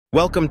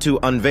Welcome to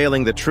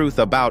Unveiling the Truth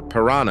About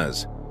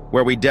Piranhas,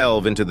 where we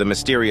delve into the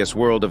mysterious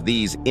world of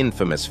these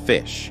infamous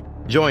fish.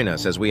 Join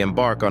us as we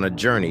embark on a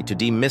journey to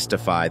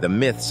demystify the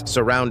myths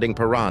surrounding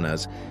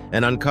piranhas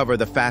and uncover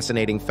the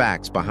fascinating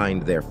facts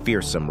behind their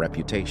fearsome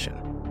reputation.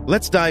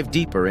 Let's dive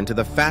deeper into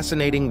the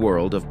fascinating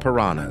world of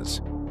piranhas.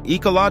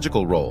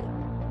 Ecological role.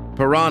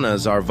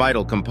 Piranhas are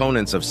vital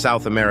components of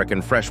South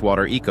American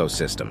freshwater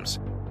ecosystems.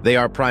 They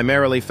are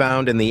primarily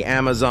found in the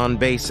Amazon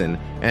basin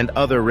and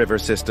other river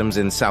systems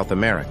in South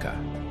America.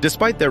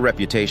 Despite their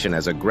reputation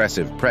as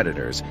aggressive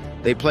predators,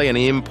 they play an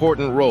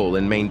important role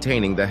in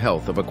maintaining the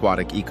health of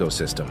aquatic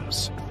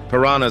ecosystems.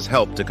 Piranhas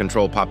help to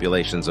control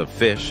populations of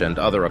fish and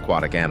other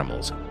aquatic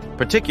animals,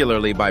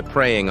 particularly by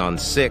preying on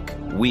sick,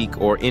 weak,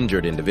 or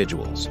injured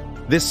individuals.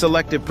 This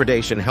selective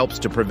predation helps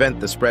to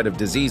prevent the spread of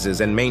diseases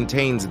and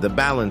maintains the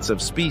balance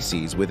of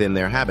species within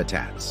their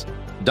habitats.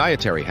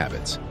 Dietary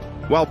habits.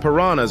 While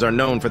piranhas are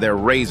known for their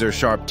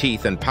razor-sharp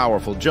teeth and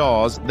powerful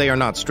jaws, they are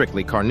not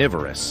strictly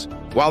carnivorous.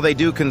 While they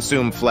do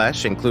consume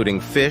flesh, including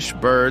fish,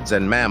 birds,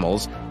 and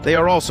mammals, they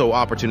are also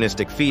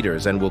opportunistic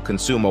feeders and will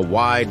consume a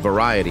wide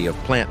variety of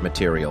plant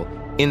material,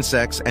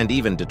 insects, and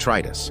even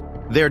detritus.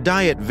 Their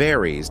diet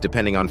varies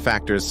depending on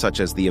factors such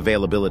as the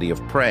availability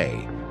of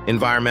prey,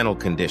 environmental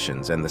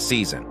conditions, and the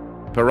season.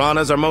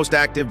 Piranhas are most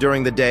active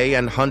during the day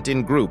and hunt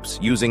in groups,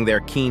 using their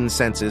keen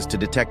senses to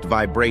detect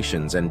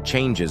vibrations and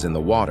changes in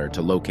the water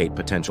to locate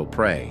potential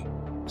prey.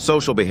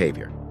 Social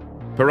behavior.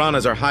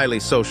 Piranhas are highly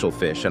social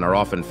fish and are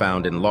often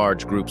found in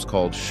large groups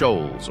called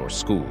shoals or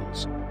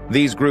schools.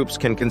 These groups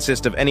can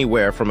consist of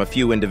anywhere from a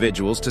few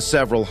individuals to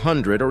several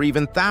hundred or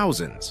even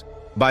thousands.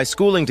 By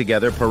schooling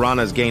together,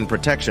 piranhas gain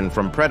protection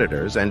from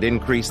predators and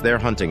increase their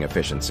hunting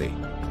efficiency.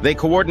 They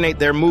coordinate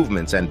their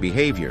movements and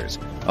behaviors,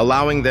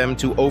 allowing them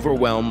to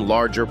overwhelm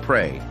larger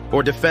prey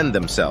or defend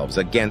themselves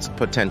against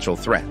potential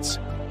threats.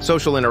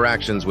 Social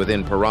interactions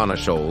within piranha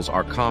shoals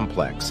are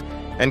complex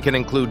and can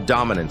include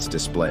dominance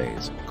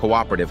displays,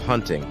 cooperative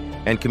hunting,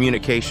 and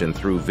communication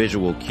through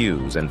visual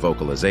cues and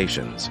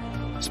vocalizations.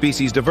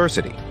 Species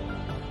diversity.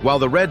 While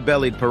the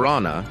red-bellied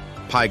piranha,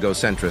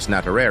 Pygocentris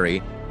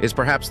naturari, is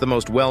perhaps the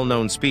most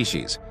well-known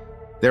species,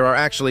 there are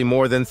actually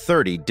more than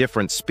 30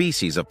 different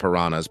species of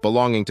piranhas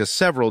belonging to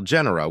several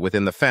genera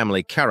within the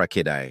family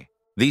Caracidae.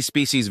 These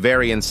species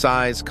vary in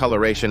size,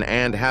 coloration,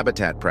 and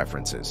habitat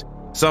preferences.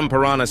 Some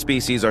piranha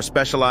species are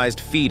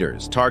specialized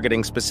feeders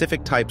targeting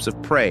specific types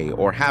of prey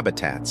or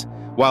habitats,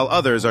 while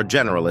others are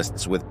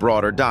generalists with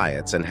broader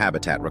diets and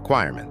habitat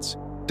requirements.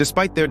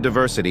 Despite their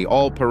diversity,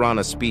 all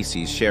piranha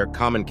species share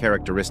common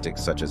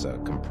characteristics such as a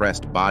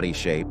compressed body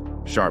shape,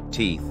 sharp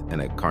teeth,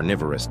 and a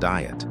carnivorous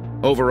diet.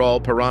 Overall,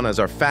 piranhas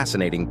are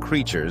fascinating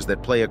creatures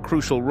that play a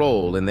crucial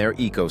role in their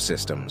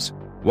ecosystems.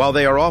 While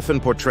they are often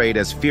portrayed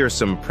as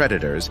fearsome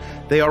predators,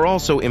 they are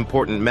also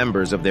important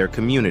members of their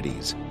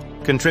communities,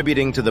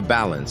 contributing to the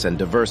balance and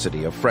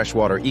diversity of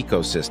freshwater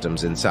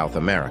ecosystems in South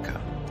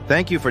America.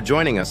 Thank you for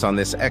joining us on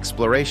this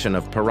exploration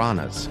of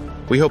piranhas.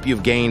 We hope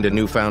you've gained a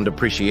newfound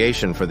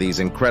appreciation for these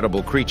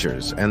incredible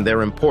creatures and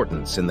their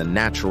importance in the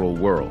natural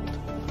world.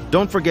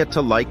 Don't forget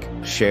to like,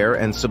 share,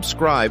 and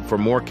subscribe for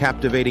more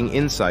captivating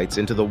insights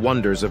into the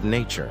wonders of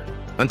nature.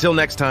 Until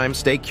next time,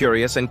 stay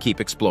curious and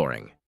keep exploring.